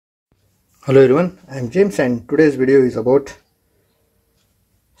Hello everyone, I am James and today's video is about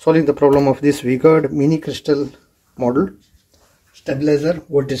solving the problem of this VGUARD mini crystal model stabilizer,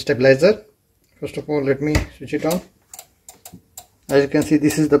 voltage stabilizer. First of all, let me switch it on. As you can see,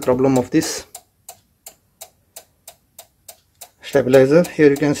 this is the problem of this stabilizer. Here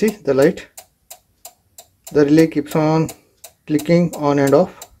you can see the light. The relay keeps on clicking on and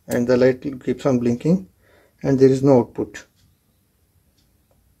off and the light keeps on blinking and there is no output.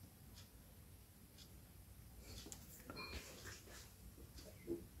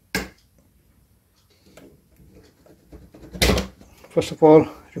 First of all,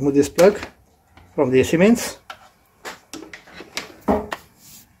 remove this plug from the AC mains.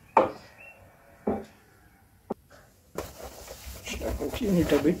 Clean it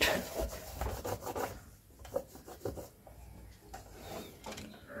a bit.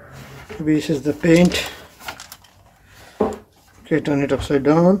 This is the paint. Okay, turn it upside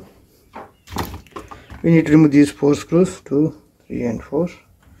down. We need to remove these 4 screws, 2, 3 and 4, as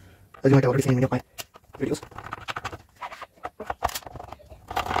you might have already seen in many of my videos.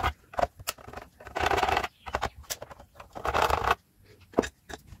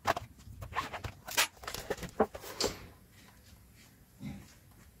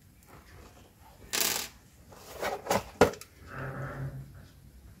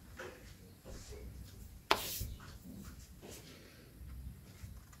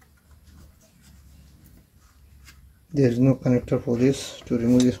 There is no connector for this to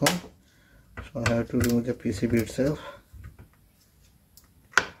remove this one, so I have to remove the PCB itself.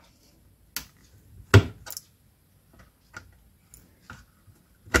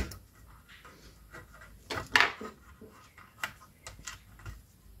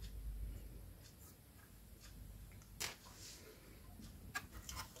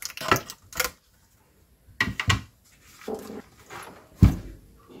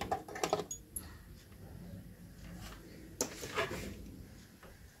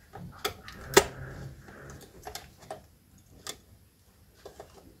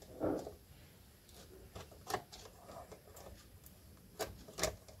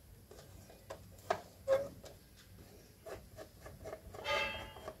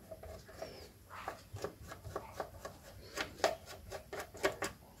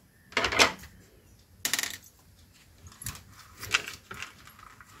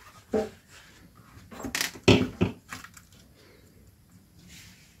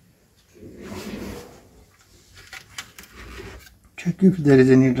 Check if there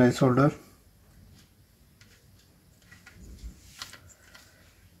is any dry solder.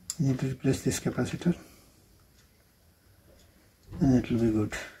 You need to replace this capacitor and it will be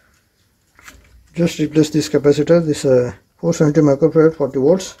good. Just replace this capacitor. This 470 microfarad 40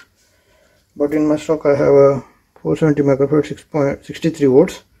 volts, but in my stock I have a 470 microfarad 6.63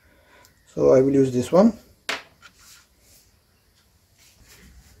 volts, so I will use this one.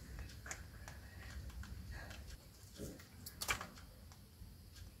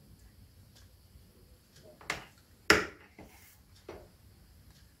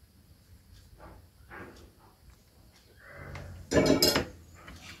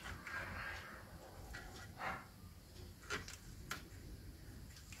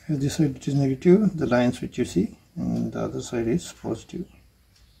 This side it is negative, the lines which you see, and the other side is positive.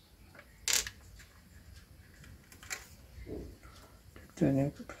 Take the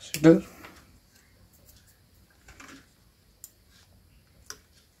new capacitor.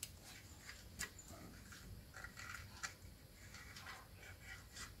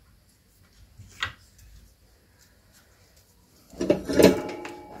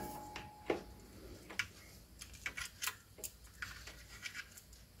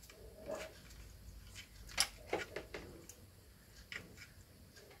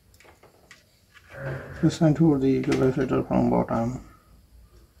 Just hold the capacitor from bottom.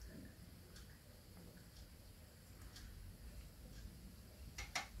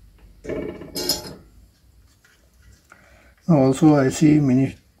 Also, I see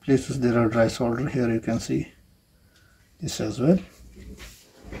many places there are dry solder. Here you can see this as well.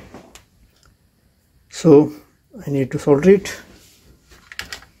 So I need to solder it.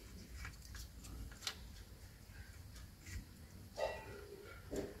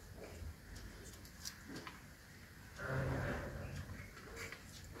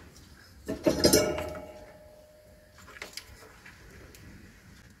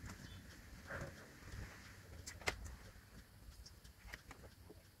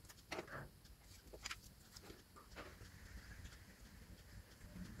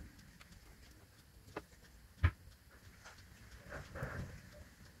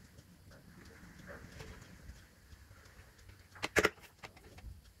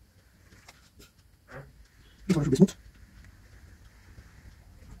 This one should be smooth.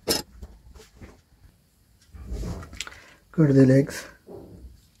 Cut the legs.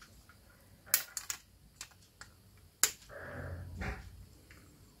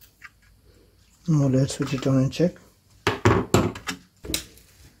 Now let's switch it on and check.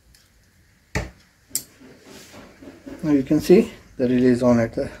 Now you can see the relay is on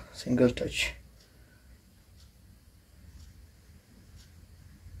at the single touch.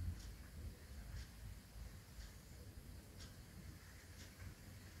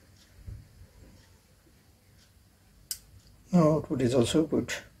 Now output is also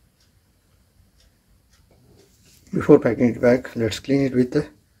good. Before packing it back, let's clean it with the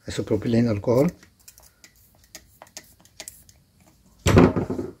isopropylene alcohol.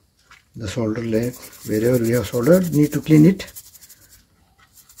 The solder leg, wherever we have soldered, need to clean it.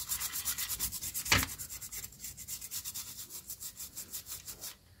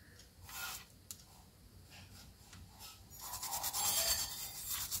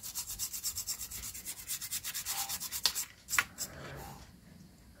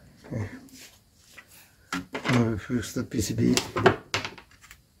 Okay. Now we fix the PCB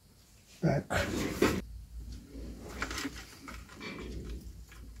back.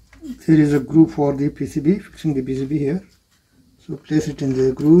 There is a groove for the PCB, fixing the PCB here. So place it in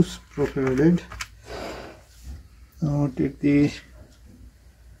the grooves provided. Now take the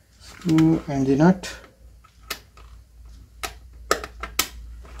screw and the nut.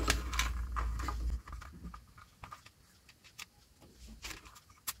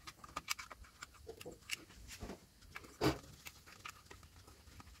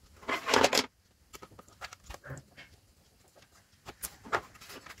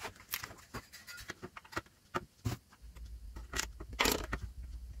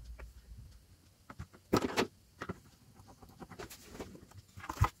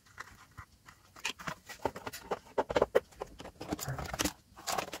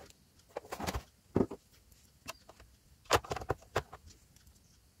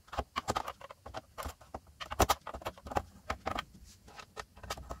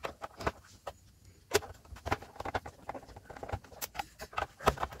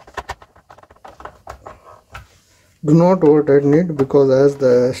 Do not over tighten it, because as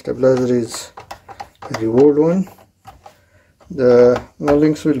the stabilizer is a very old one, the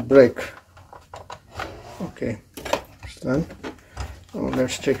links will break. Okay, it's done. Now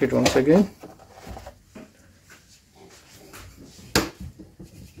let's check it once again.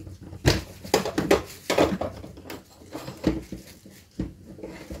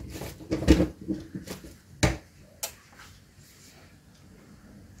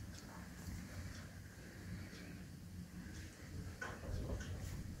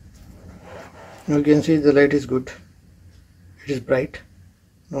 You can see the light is good, it is bright,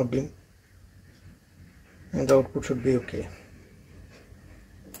 not dim, and the output should be okay.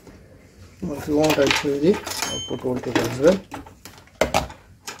 Now if you want, I'll show you the output voltage as well.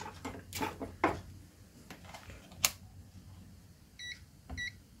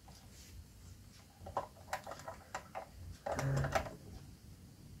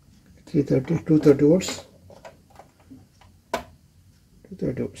 Two thirty volts.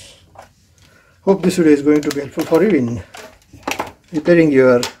 230 volts. Hope this video is going to be helpful for you in repairing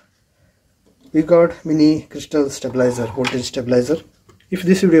your VGUARD mini crystal stabilizer, voltage stabilizer. If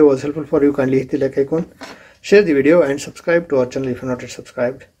this video was helpful for you, kindly hit the like icon, share the video and subscribe to our channel if you are not yet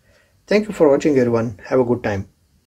subscribed. Thank you for watching everyone. Have a good time.